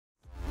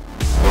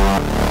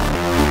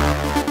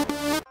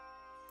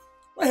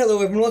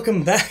Hello everyone,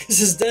 welcome back.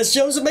 This is Dennis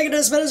Jones of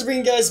MegaDennismenace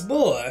bringing you guys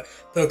more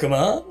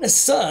Pokemon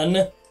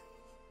Sun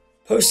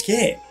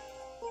post-game.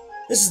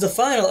 This is the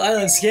final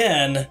island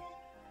scan,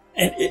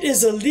 and it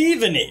is a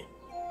Leavanny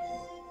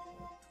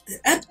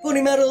at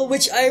Poni Meadow,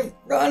 which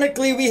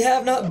ironically we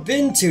have not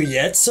been to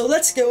yet, so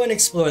let's go and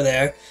explore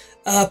there.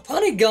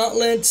 Poni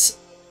Gauntlet,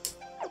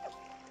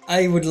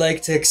 I would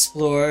like to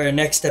explore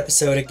next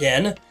episode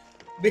again,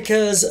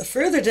 because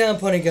further down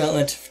Poni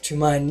Gauntlet, to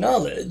my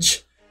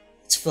knowledge,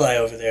 let's fly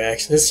over there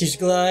actually, let's use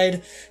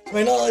glide. To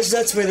my knowledge,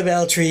 that's where the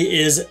battle tree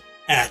is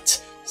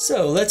at.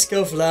 So let's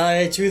go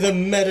fly to the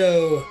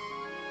meadow.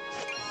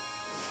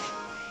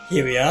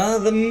 Here we are,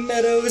 the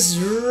meadow is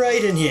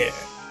right in here.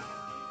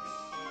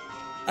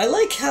 I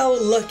like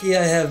how lucky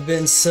I have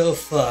been so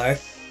far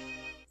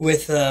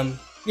with,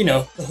 you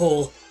know, the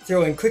whole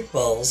throwing quick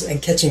balls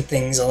and catching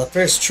things on the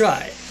first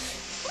try.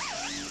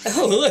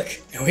 Oh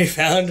look, and we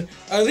found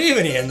our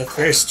Leavanny in the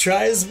first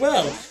try as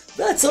well.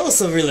 That's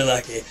also really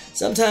lucky.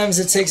 Sometimes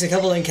it takes a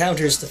couple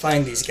encounters to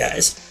find these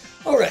guys.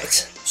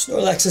 Alright,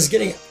 Snorlax is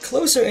getting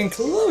closer and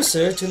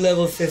closer to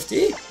level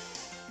 50.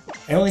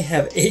 I only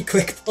have 8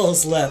 quick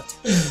balls left.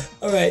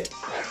 Alright,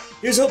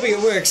 here's hoping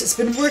it works. It's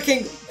been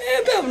working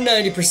about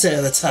 90%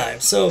 of the time,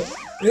 so,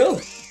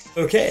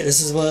 okay, this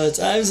is one of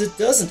the times it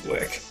doesn't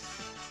work.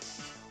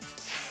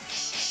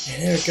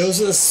 And there it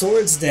goes with a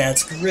swords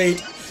dance, great.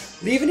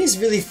 Leavanny's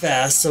really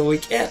fast, so we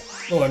can't,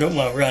 I don't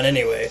want to run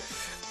anyway.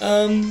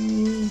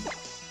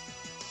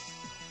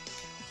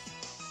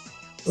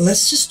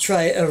 Let's just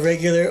try a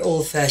regular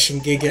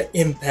old-fashioned Giga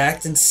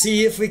Impact and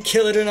see if we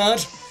kill it or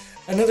not.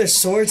 Another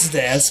swords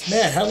dance.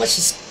 Man, how much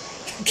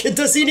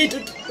does he need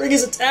to bring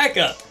his attack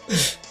up?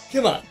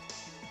 Come on.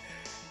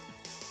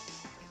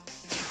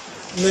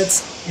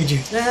 Let's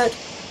redo that.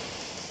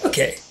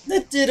 Okay,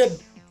 that did a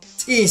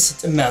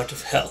decent amount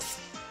of health.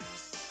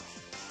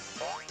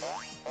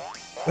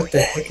 What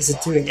the heck is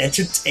it doing?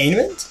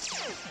 Entertainment?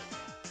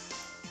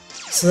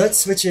 So that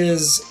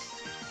switches...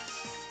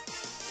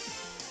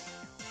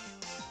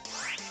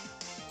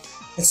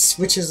 It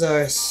switches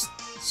our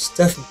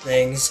stuff and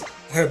things,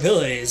 our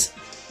abilities,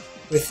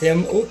 with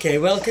him. Okay,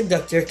 well,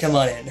 Conductor, come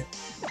on in.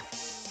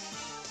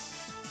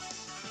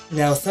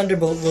 Now,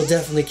 Thunderbolt will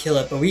definitely kill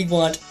it, but we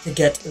want to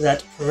get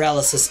that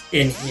paralysis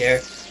in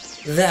here.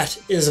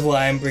 That is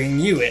why I'm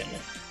bringing you in.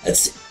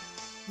 That's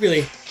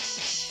really...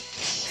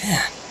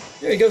 Man,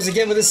 there he goes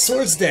again with his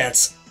swords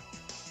dance.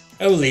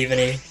 Oh,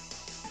 Leavanny.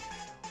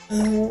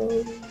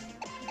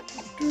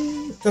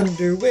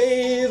 Thunder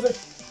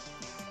Wave.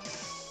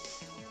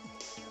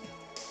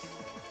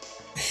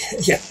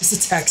 Yeah, his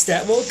attack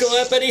stat won't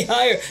go up any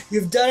higher.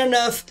 You've done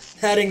enough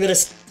padding that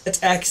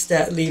attack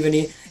stat,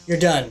 Leavanny. You're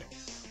done.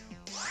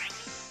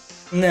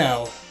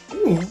 Now,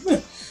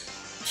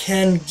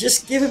 can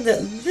just give him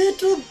that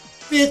little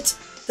bit,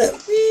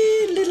 that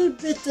wee little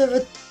bit of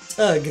a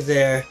tug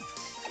there.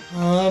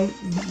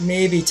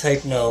 Maybe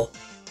type no.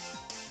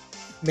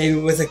 Maybe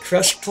with a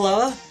Crush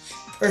Claw?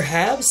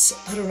 Perhaps?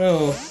 I don't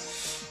know.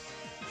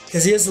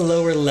 Because he has a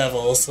lower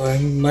level, so I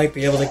might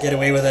be able to get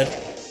away with it.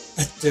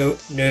 I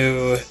don't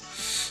know.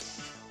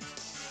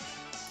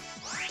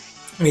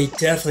 We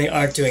definitely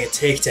aren't doing a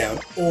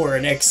takedown or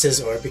an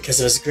X-Scissor because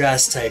of his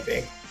grass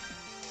typing.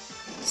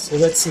 So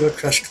let's see what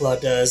Crush Claw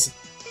does.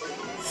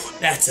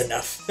 That's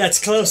enough. That's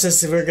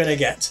closest we're gonna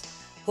get.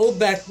 Hold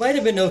back might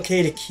have been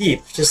okay to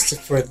keep just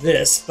for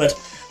this, but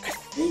I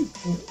think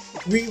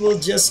we will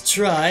just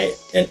try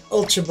an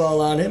Ultra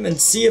Ball on him and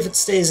see if it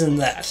stays in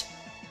that.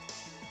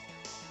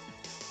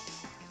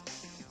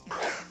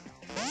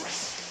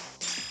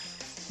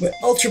 But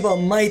Ultra Ball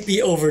might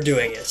be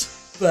overdoing it,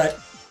 but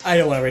I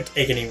don't want to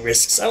take any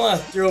risks. I don't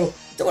want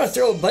to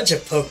throw a bunch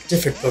of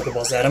different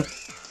Pokeballs at him.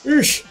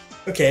 Oosh.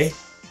 Okay.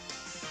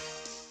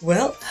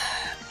 Well,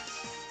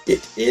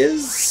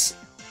 it's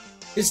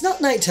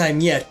not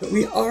nighttime yet, but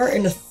we are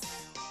in a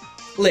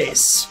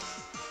place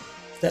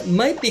that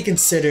might be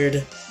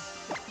considered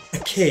a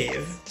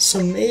cave,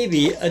 so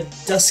maybe a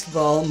Dusk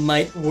Ball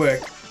might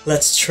work.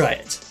 Let's try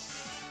it.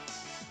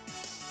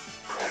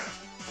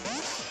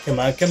 Come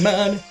on, come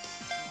on.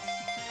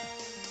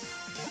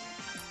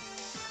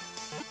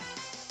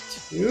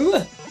 2,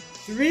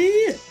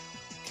 3,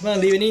 come on,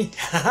 Leavanny.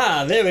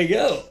 Haha, there we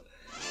go.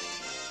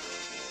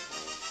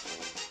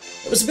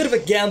 It was a bit of a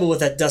gamble with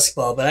that Dusk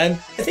Ball, but I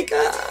think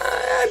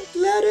I'm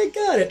glad I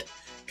got it.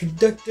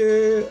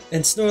 Conductor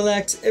and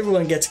Snorlax,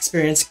 everyone gets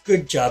experience.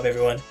 Good job,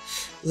 everyone.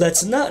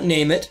 Let's not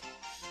name it.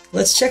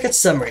 Let's check its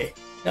summary.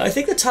 Now, I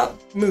think the top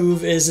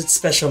move is its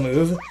special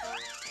move.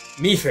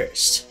 Me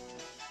First.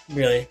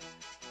 Really.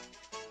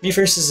 Me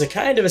First is a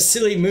kind of a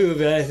silly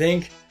move, I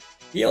think.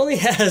 He only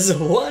has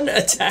one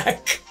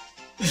attack.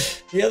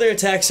 The other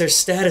attacks are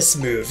status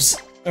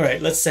moves.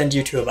 Alright, let's send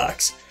you to a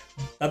box.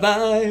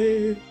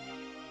 Bye-bye!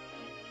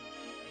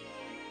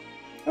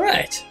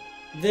 Alright,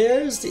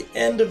 there's the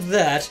end of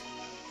that.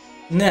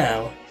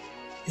 Now...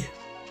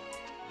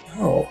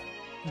 Oh,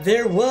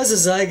 there was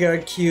a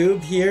Zygarde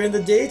cube here in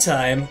the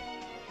daytime.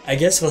 I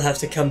guess we'll have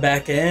to come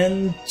back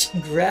and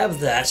grab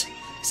that.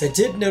 Because I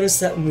did notice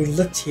that when we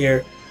looked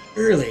here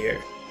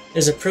earlier.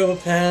 There's a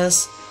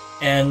Probopass,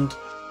 and...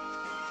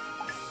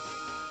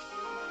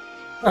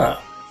 Huh.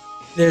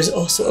 There's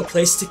also a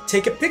place to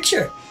take a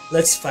picture.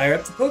 Let's fire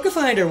up the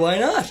Pokefinder, why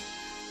not?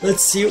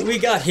 Let's see what we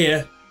got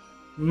here.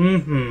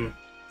 Anything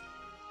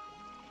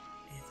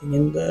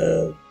in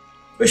the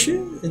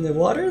bushes? In the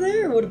water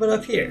there? What about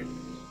up here?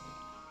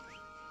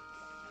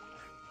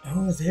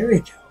 Oh, there we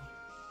go.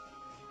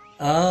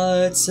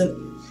 It's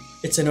an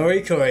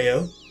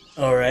Oricorio.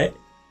 Alright.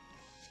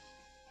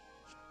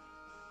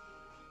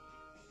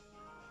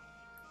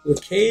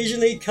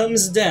 Occasionally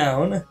comes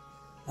down.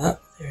 Ah,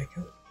 there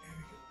we go.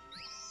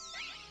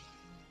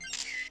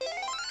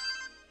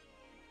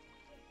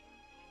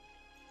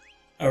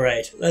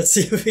 Alright, let's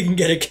see if we can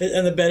get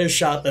a better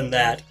shot than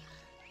that.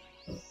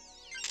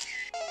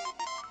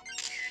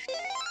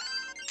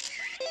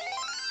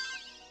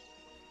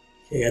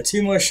 Okay, got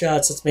 2 more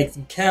shots. Let's make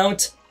them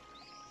count.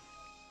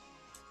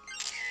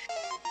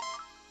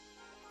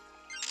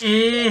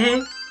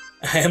 I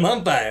am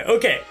on fire.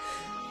 Okay.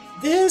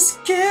 This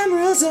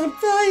camera's on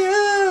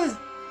fire!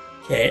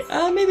 Okay,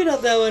 maybe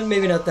not that one,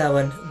 maybe not that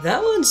one.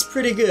 That one's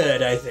pretty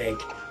good, I think.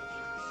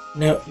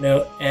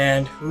 No,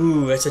 and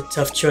ooh, it's a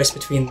tough choice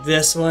between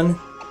this one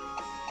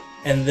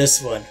and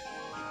this one.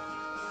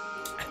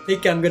 I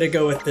think I'm gonna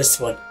go with this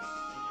one.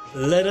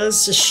 Let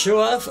us show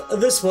off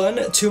this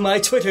one to my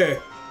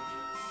Twitter.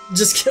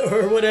 Just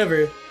or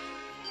whatever.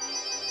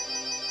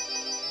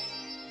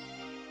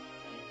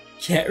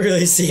 Can't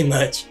really see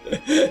much.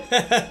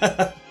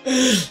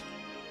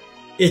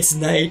 It's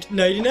night,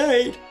 nighty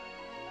night.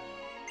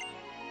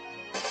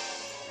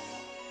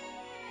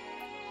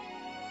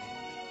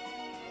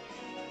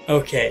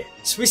 Okay,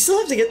 so we still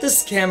have to get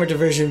this camera to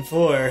version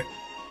 4.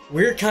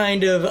 We're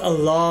kind of a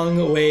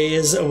long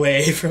ways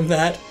away from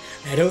that.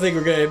 I don't think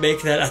we're going to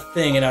make that a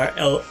thing in our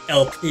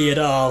LP at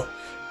all.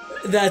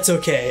 That's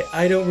okay.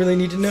 I don't really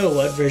need to know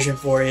what version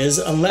 4 is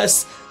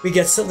unless we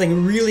get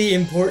something really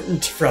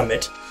important from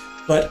it.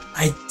 But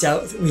I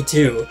doubt that we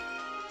do.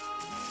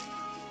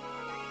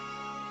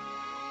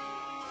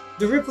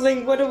 The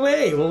rippling went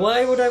away. Well,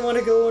 why would I want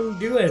to go and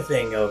do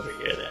anything over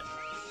here then?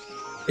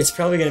 It's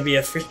probably going to be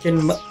a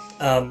freaking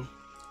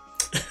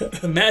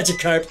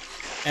Magikarp,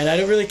 and I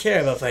don't really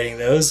care about fighting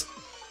those.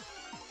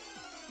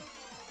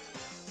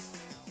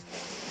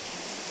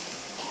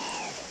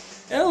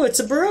 Oh, it's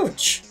a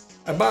Baroach.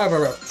 A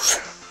Barbaroach.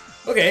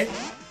 Okay.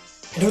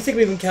 I don't think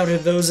we've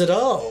encountered those at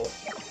all.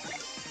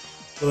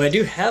 Though I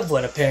do have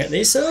one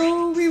apparently,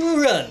 so we will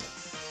run.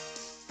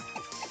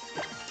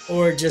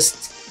 Or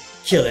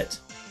just kill it.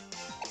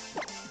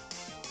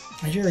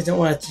 I really don't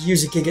want to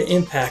use a Giga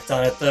Impact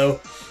on it though.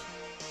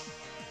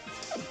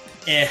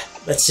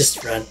 Let's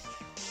just run.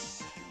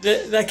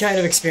 That kind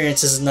of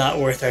experience is not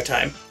worth our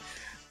time.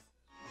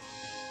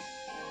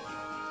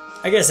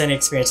 I guess any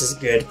experience is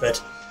good, but...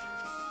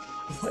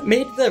 What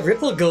made the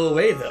ripple go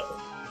away, though?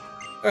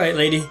 Alright,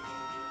 lady.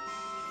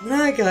 When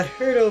I got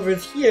hurt over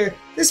here,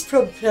 this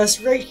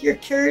Probopass right here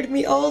carried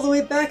me all the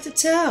way back to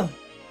town.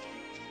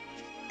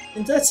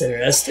 And that's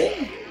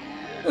interesting.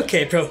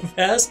 Okay,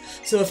 Probopass,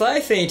 so if I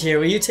faint here,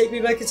 will you take me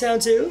back to town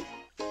too?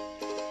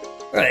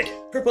 Alright,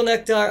 Purple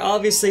Nectar,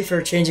 obviously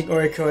for changing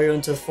Oricorio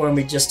into a form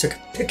we just took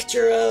a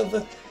picture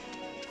of.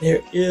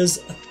 There is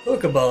a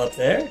Pokeball up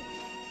there.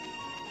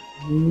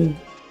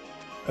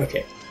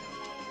 Okay.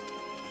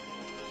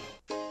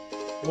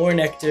 More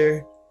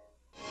nectar.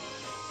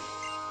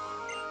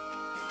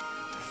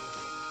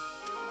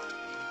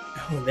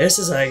 Oh, there's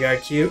a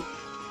Zygarde cute.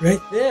 Right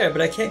there,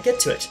 but I can't get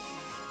to it.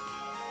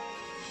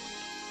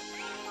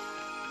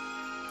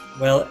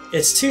 Well,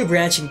 it's 2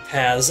 branching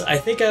paths. I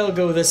think I will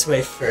go this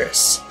way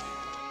first.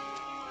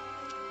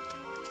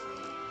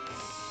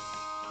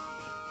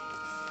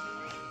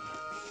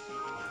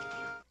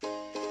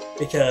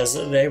 Because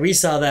we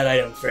saw that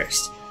item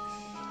first.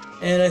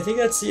 And I think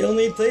that's the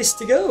only place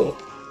to go.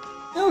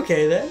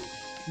 Okay then,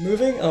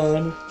 moving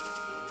on.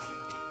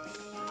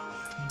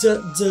 To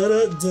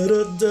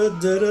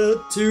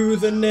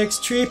the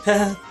next tree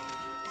path.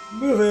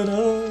 Moving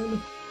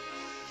on.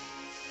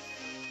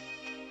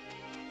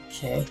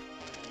 Okay.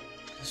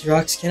 These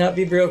rocks cannot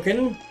be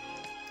broken.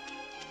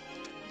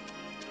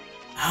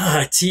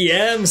 Ah,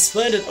 TM,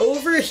 splendid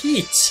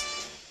overheat.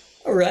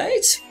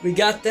 Alright, we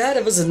got that.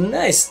 It was a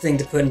nice thing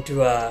to put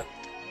into a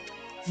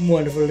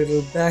wonderful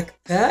little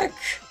backpack.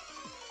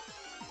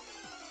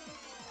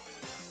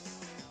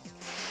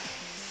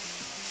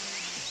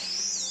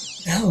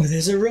 Oh,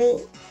 there's a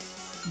Rombi.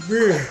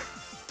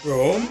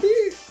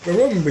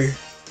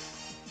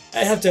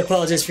 I have to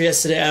apologize for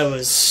yesterday. I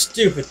was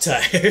stupid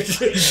tired.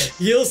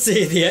 You'll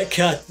see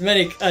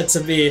many cuts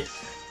of me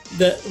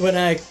that when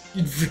I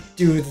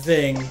do the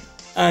thing,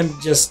 I'm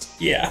just,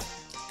 yeah.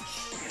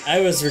 I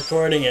was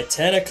recording at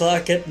 10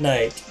 o'clock at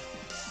night.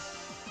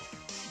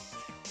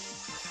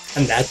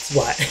 And that's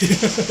why.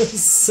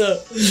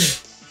 So,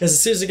 because as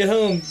soon as I get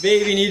home,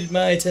 baby needed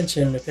my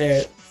attention,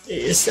 apparently.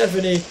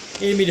 Stephanie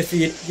needed me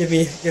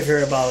to give her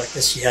a bollock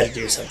because she had to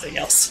do something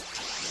else.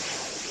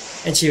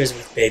 And she was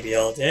with baby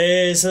all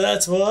day, so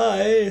that's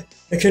why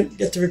I couldn't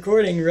get to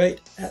recording right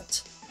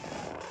at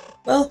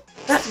Well,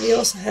 that we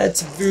also had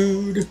some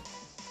food.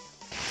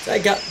 So I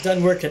got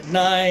done work at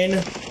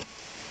 9.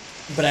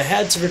 But I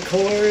had to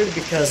record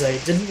because I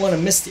didn't want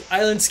to miss the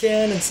island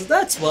scan, and so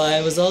that's why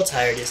I was all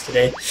tired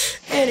yesterday.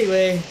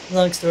 Anyway,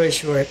 long story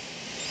short,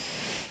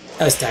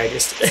 I was tired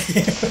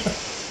yesterday.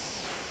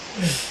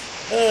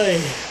 Oh,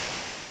 yeah.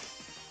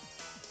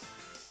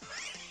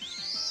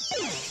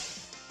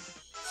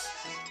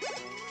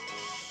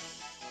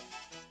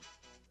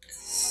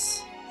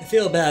 I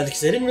feel bad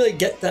because I didn't really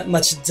get that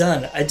much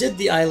done. I did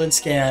the island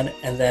scan,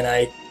 and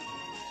then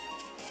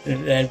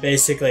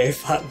basically I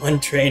fought one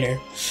trainer,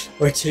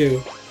 or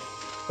two.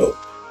 Oh.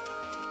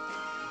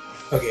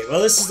 Okay,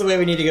 well this is the way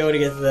we need to go to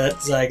get to that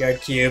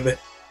Zygarde cube.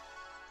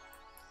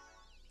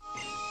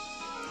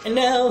 And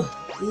now,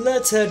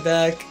 let's head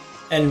back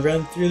and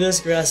run through this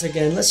grass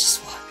again. Let's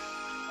just walk.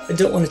 I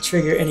don't want to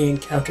trigger any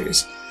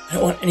encounters. I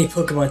don't want any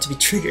Pokemon to be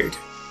triggered.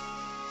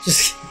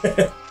 Just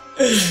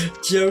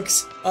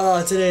jokes.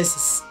 Oh,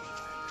 today's...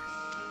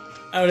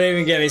 I don't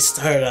even get me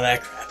started on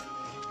that crap.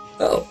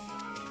 Oh,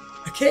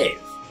 a cave.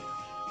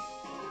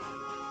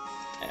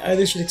 I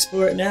either should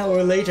explore it now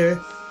or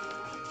later.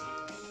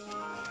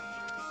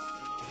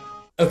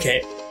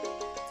 Okay.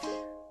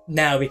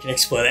 Now we can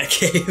explore that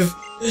cave.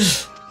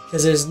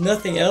 Because there's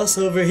nothing else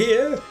over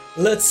here.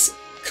 Let's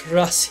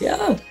cross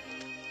here.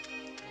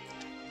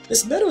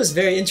 This meadow is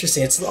very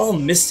interesting. It's all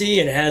misty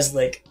and has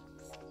like...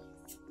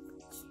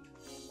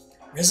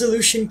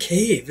 Resolution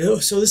Cave. Oh,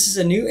 so this is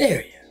a new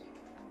area.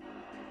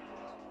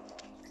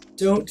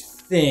 Don't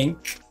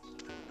think...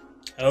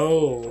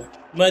 Oh,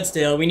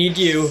 Mudsdale, we need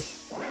you.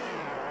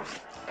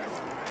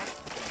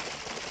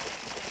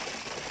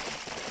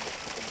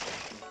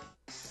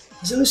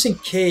 Resolution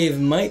Cave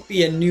might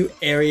be a new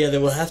area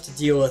that we'll have to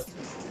deal with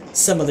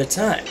some other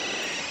time.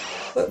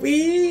 But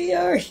we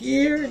are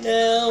here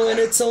now, and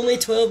it's only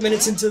 12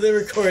 minutes into the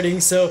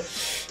recording, so I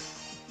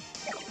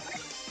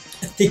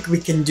think we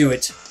can do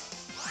it.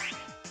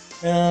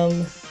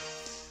 A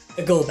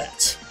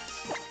Golbat.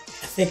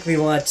 I think we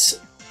want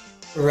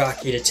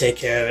Rocky to take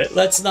care of it.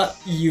 Let's not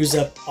use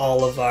up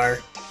all of our...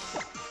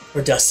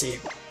 Or Dusty.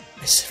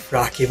 I said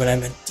Rocky when I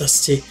meant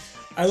Dusty.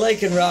 I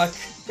Lycanroc.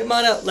 Come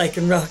on out,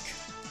 Lycanroc.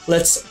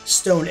 Let's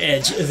Stone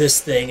Edge this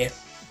thing.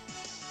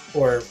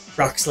 Or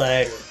Rock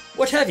Slide, or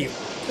what have you.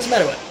 Doesn't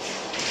matter what.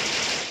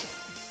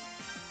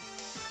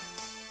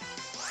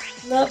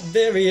 Not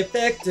very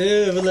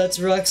effective. Let's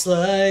Rock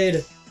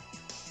Slide.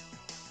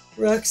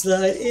 Rock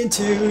Slide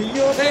into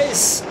your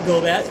face.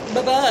 Golbat,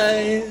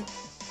 bye-bye.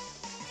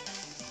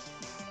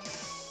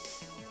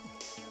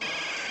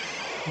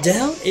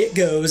 Down it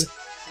goes.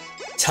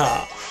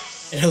 Ta.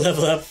 And a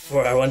level up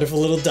for our wonderful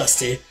little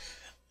Dusty.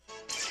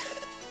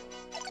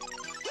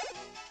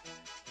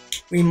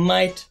 We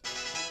might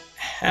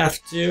have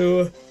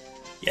to...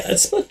 Yeah,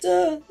 let's put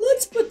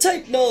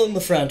Type Null in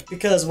the front,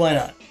 because why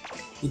not?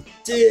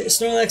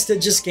 Snorlax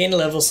did just gain a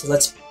level, so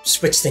let's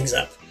switch things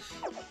up.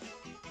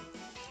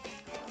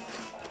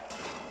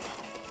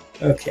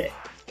 Okay.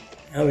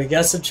 Now we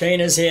got some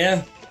trainers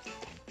here.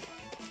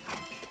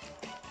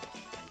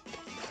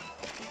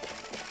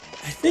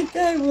 I think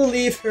I will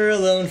leave her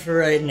alone for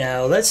right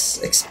now.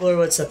 Let's explore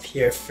what's up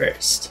here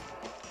first.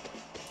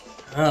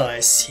 Oh,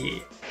 I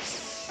see.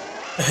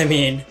 I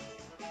mean...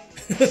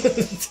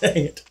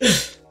 Dang it.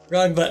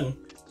 Wrong button.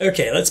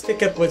 Okay, let's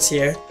pick up what's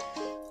here.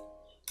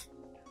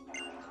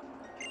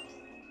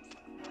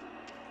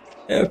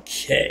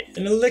 Okay,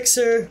 an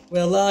elixir.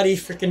 Well, lottie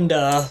frickin'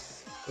 da.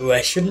 Ooh,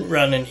 I shouldn't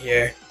run in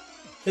here.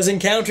 Because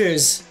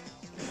encounters...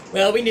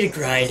 Well, we need to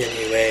grind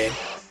anyway.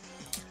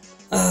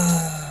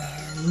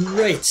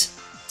 Right.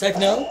 Type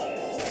Null?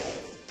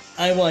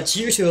 I want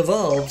you to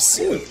evolve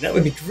soon. That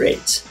would be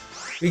great.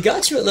 We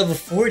got you at level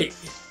 40.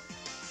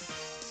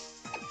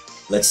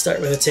 Let's start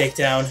with a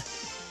takedown.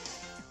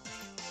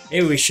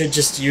 Maybe we should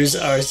just use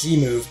our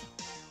Z move.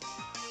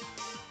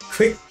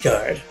 Quick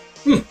Guard.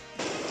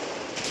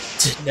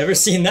 Never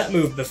seen that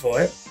move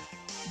before.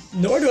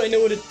 Nor do I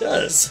know what it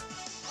does.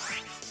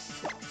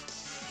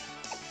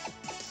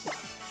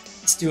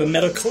 Let's do a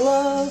Metal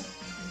Claw.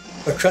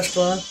 Or Crush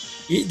Claw.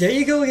 There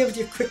you go again with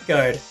your Quick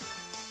Guard.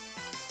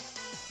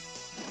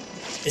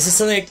 Is this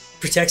something that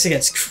protects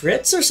against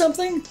crits or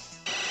something?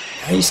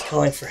 Now he's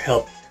calling for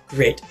help.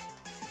 Great.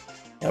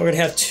 Now we're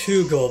gonna have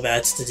 2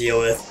 Golbats to deal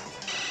with.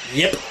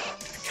 Yep, I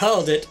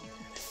called it.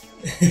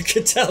 You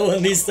could tell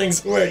when these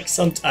things work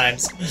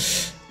sometimes.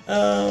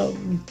 Well,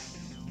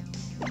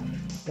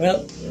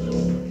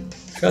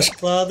 Crush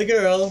Claw the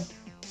girl.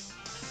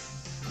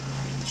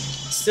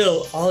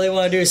 Still, all I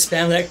want to do is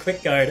spam that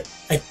Quick Guard.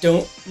 I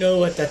don't know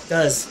what that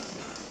does.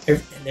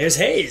 And there's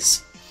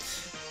Haze.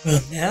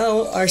 Well,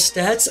 now our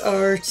stats,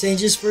 our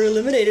changes were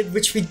eliminated,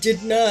 which we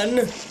did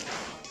none.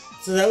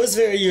 So that was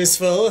very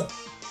useful.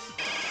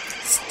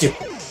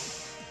 Stupid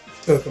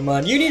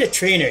Pokemon. You need a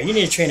trainer. You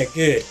need a trainer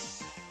good.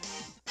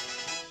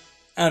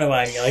 I don't know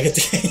why I'm yelling at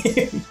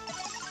the game.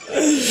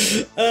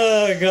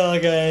 Oh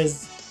god,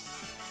 guys.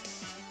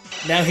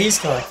 Now he's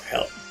calling for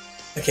help.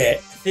 Okay, I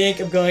think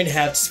I'm going to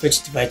have to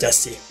switch to my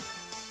Dusty.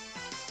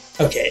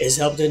 Okay, his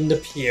help didn't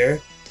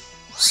appear.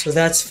 So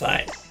that's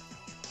fine.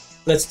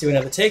 Let's do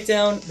another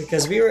takedown,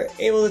 because we were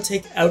able to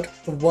take out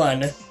the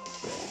one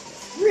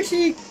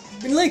pretty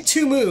in like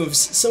 2 moves,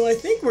 so I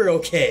think we're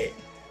okay.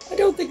 I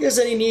don't think there's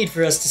any need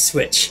for us to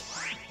switch.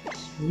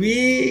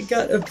 We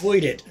got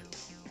avoided.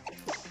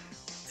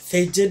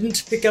 They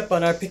didn't pick up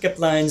on our pickup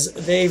lines,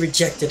 they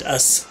rejected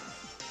us.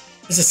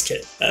 Just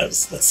kidding,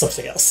 that's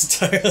something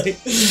else entirely.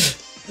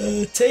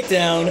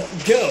 Takedown,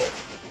 go!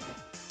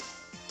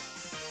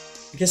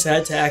 I guess I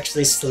had to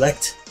actually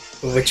select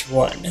which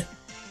one.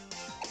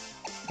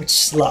 Which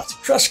slot?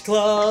 Crush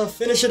Claw,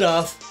 finish it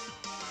off.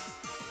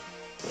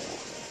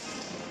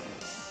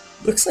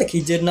 Looks like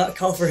he did not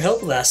call for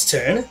help last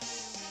turn.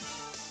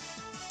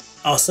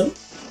 Awesome.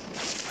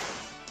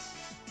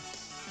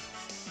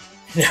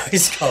 Now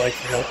he's calling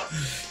for help.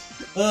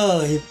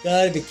 Oh, you've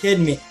gotta be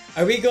kidding me.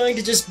 Are we going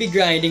to just be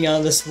grinding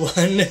on this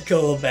one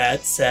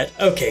Golbat set?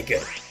 Okay,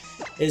 good.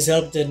 His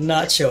help did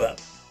not show up.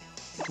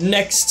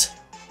 Next,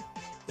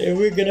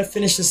 we're gonna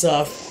finish this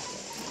off.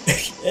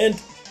 And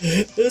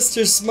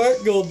Mr. Smart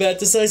Golbat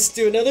decides to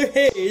do another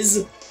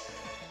haze.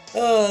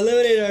 Oh,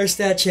 eliminate our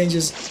stat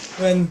changes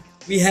when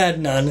we had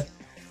none.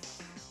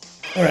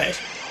 Alright.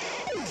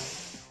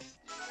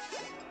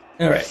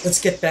 Alright,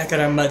 let's get back on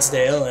our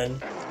Mudsdale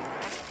and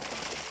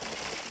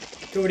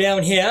go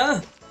down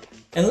here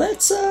and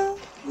let's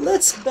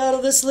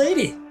battle this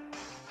lady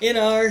in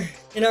our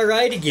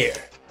riding gear.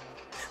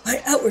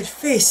 My outward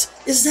face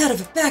is that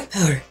of a back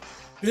powder.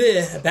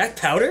 Blech, a back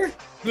powder?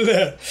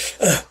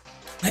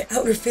 My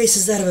outward face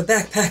is that of a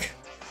backpack.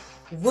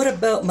 What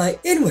about my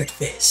inward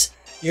face?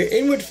 Your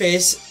inward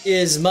face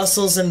is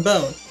muscles and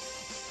bone.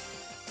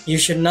 You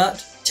should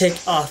not take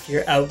off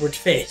your outward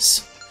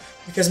face,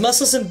 because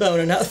muscles and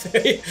bone are not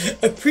very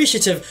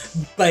appreciative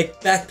by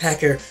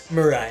backpacker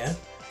Mariah,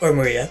 or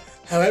Maria,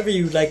 however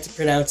you like to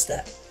pronounce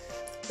that.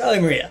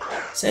 Probably Maria.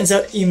 Sends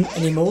out an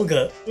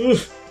Emolga. Ooh.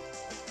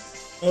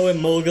 Oh,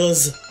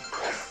 Emolgas.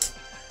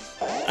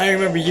 I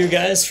remember you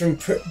guys from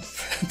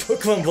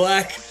Pokemon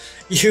Black.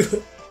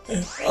 You...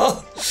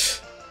 Oh,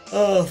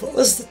 what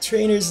was the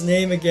trainer's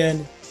name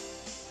again?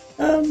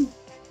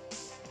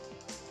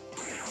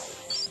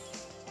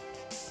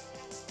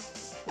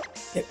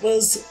 It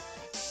was...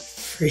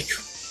 Freak.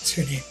 What's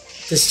her name?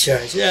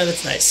 Discharge. Yeah,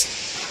 that's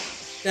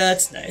nice.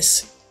 That's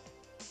nice.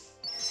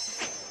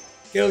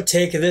 Go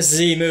take this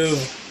Z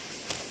move.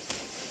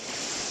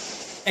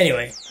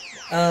 Anyway,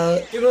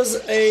 it was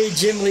a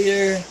gym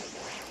leader.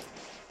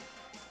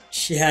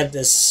 She had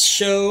this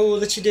show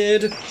that she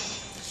did.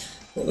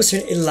 What was her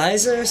name?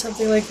 Eliza or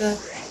something like that?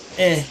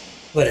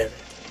 Whatever.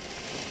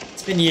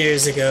 It's been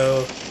years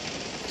ago.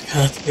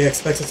 Can't be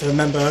expected to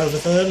remember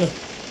everything.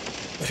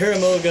 But her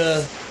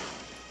Emolga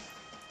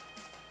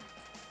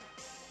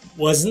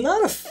was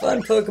not a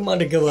fun Pokemon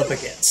to go up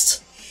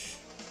against.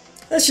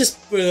 Let's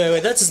just put it that way.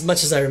 That's as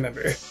much as I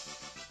remember.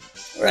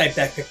 Alright,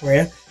 Backpack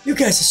Maria. You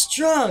guys are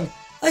strong!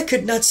 I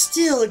could not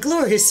steal a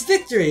glorious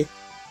victory!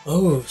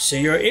 Oh, so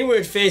your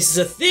inward face is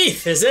a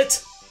thief, is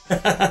it?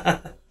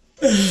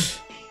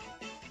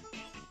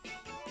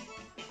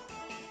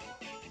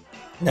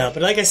 No,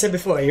 but like I said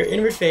before, your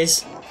inward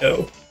face...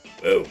 Oh.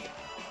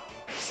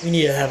 We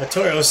need to have a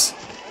Tauros.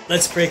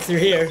 Let's break through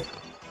here.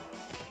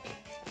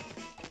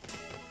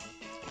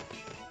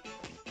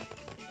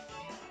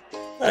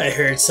 I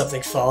heard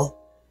something fall.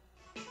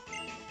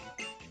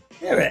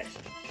 Alright.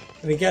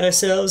 We got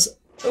ourselves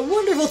a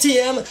wonderful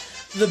TM.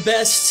 The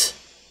best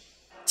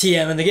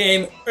TM in the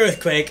game,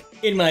 Earthquake,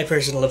 in my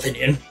personal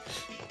opinion.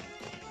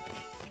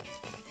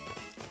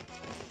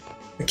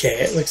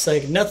 Okay, it looks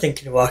like nothing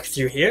can walk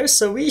through here,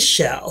 so we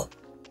shall.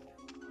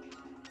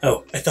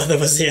 Oh, I thought that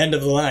was the end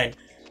of the line.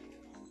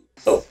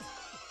 Oh.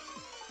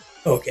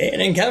 Okay,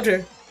 an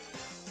encounter.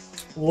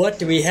 What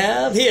do we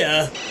have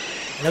here?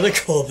 Another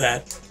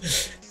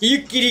Golbat. Are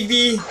you kidding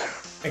me?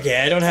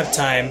 Okay, I don't have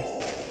time.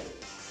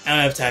 I don't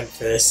have time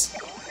for this.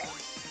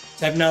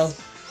 Type null.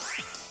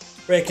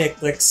 Breakneck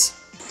Blix.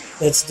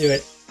 Let's do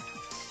it.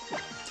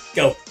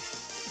 Go.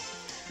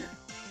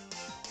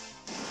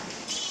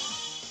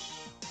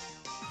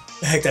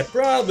 Heck, that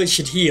probably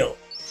should heal.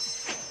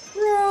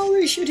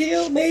 Probably should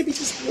heal, maybe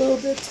just a little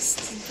bit. Just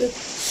a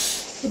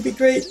bit. Would be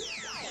great.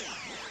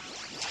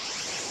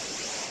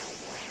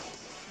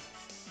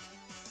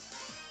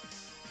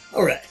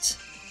 Alright.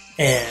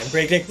 And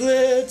Breakneck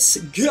Blitz,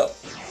 go!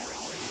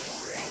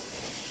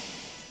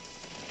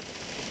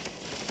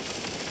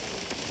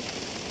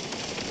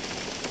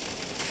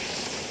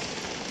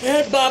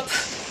 And bop!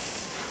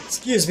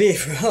 Excuse me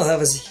for all I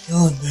was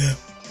yelling there.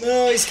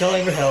 No, he's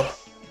calling for help.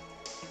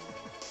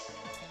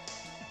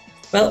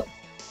 Well,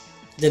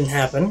 didn't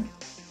happen.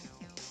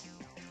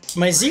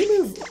 My Z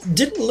move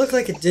didn't look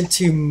like it did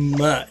too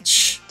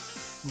much.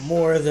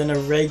 More than a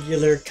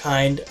regular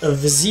kind of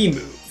Z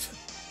move.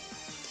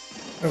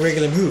 A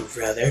regular move,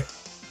 rather.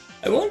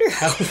 I wonder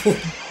how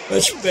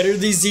much better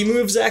these Z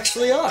moves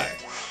actually are.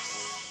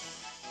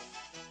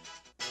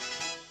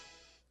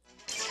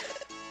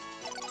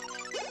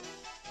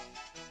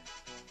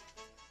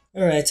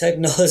 Alright, Type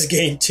Null has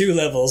gained 2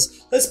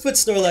 levels. Let's put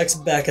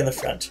Snorlax back in the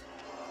front.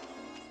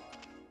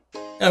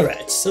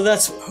 Alright, so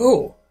that's...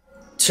 Oh!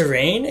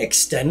 Terrain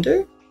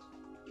extender?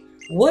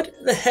 What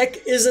the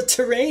heck is a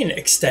terrain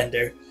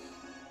extender?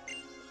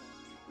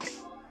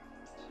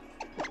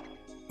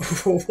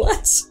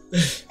 What?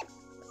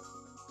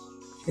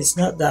 It's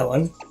not that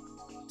one.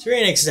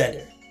 Terrain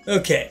extender.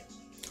 Okay.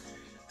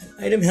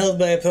 An item held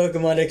by a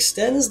Pokemon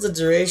extends the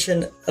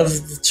duration of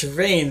the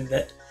terrain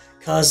that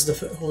causes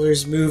the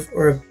holder's move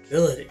or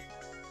ability.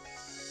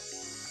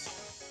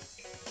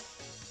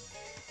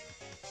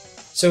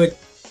 So it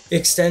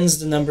extends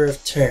the number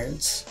of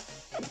turns.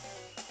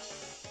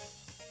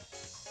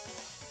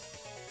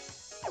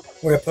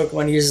 Where a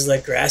Pokemon uses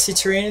like grassy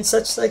terrain and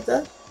such like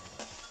that?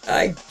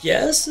 I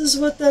guess is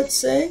what that's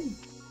saying?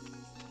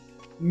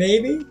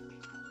 Maybe?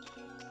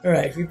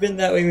 Alright, we've been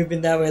that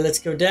way, let's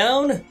go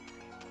down.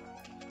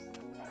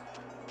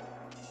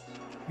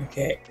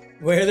 Okay,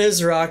 where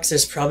there's rocks,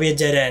 there's probably a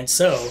dead end,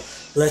 so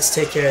let's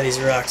take care of these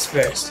rocks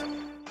first.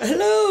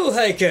 Hello,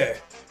 hiker!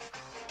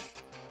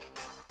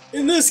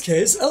 In this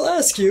case, I'll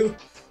ask you,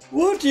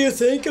 what do you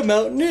think a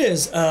mountain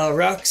is?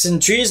 Rocks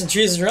and trees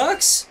and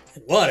rocks?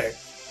 And water.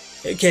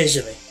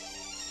 Occasionally.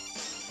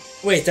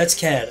 Wait, that's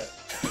Canada.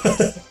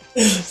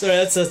 Sorry,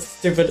 that's a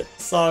stupid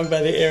song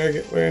by the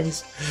Arrogant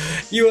Worms.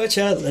 You are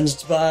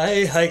challenged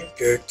by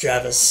hiker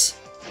Travis.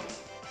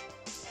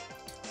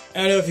 I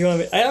don't know if you want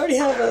me... I already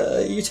have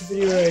a YouTube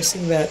video where I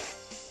sing that.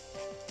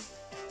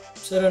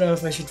 So I don't know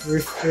if I should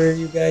refer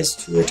you guys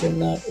to it or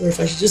not, or if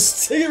I should just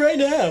sing it right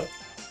now.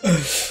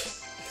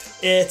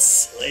 It's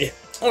silly.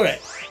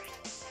 Alright.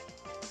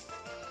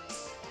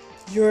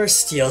 You're a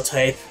steel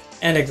type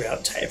and a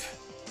ground type.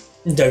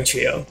 Doug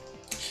Trio.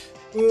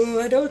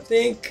 I don't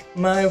think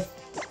my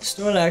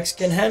Snorlax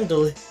can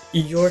handle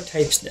your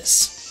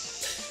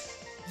typeness.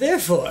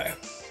 Therefore,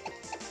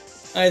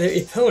 either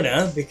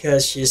Epona,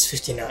 because she is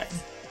 59,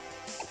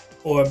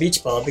 or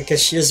Beach Ball,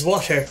 because she is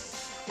water.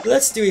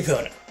 Let's do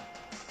Epona.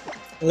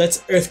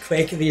 Let's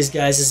Earthquake these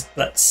guys'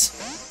 butts.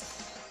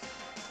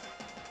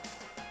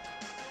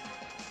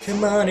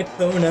 Come on,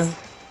 Epona.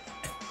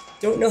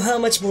 Don't know how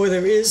much more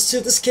there is to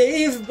this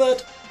cave,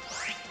 but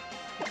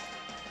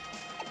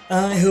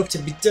I hope to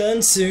be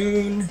done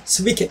soon,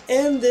 so we can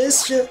end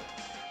this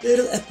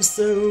little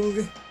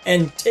episode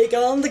and take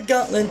on the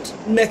gauntlet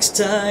next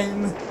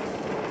time.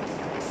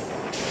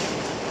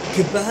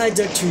 Goodbye,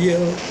 Doug Trio.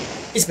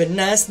 It's been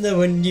nice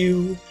knowing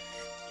you.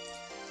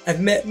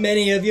 I've met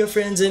many of your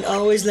friends and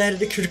always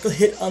landed a critical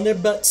hit on their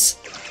butts.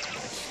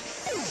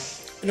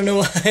 I don't know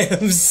why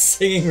I'm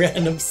singing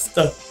random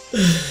stuff.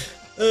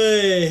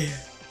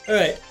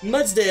 Alright,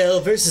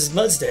 Mudsdale versus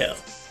Mudsdale.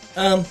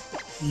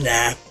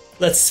 Nah,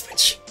 let's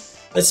switch.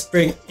 Let's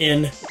bring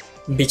in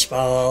Beach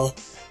Ball.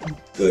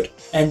 Good.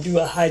 And do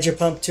a Hydro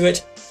Pump to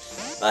it.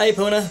 Bye,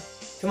 Epona.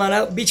 Come on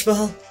out, Beach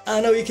Ball.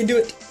 I know you can do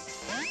it.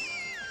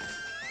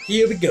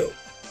 Here we go.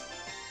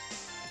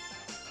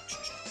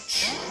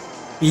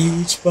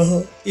 Beach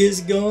Ball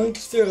is going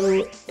to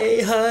throw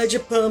a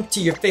Hydro Pump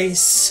to your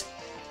face.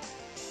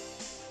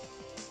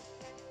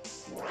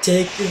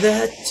 Take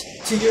that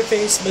to your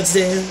face,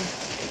 Mudsdale.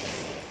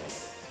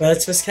 Well,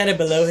 it was kind of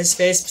below his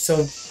face,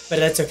 so, but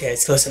that's okay,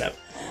 it's close enough.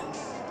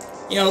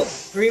 You know,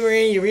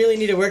 Remarine, you really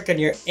need to work on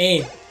your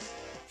aim.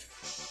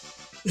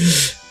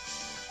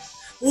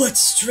 What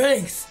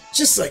strength!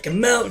 Just like a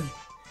mountain.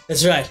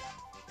 That's right.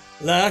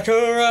 Like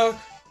a rock.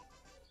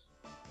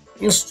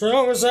 As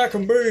strong as I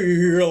can be,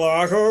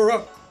 like a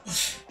rock.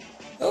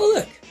 Oh,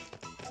 look.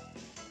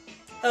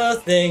 A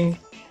thing.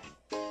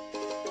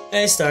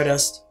 A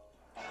Stardust.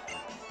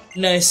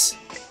 Nice.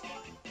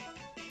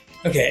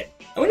 Okay,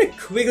 I'm gonna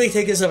quickly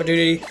take this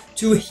opportunity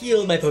to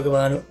heal my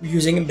Pokemon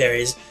using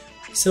berries.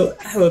 So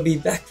I will be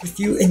back with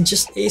you in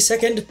just a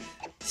second.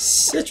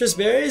 Citrus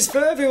berries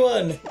for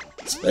everyone,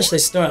 especially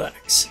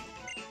Snorlax.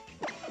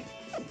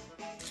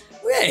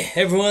 Okay,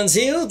 everyone's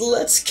healed.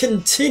 Let's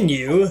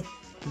continue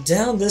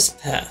down this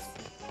path.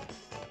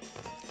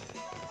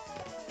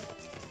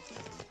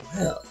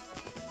 Well,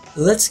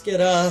 let's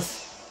get off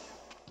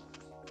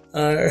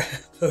our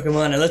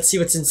Pokemon and let's see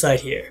what's inside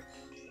here.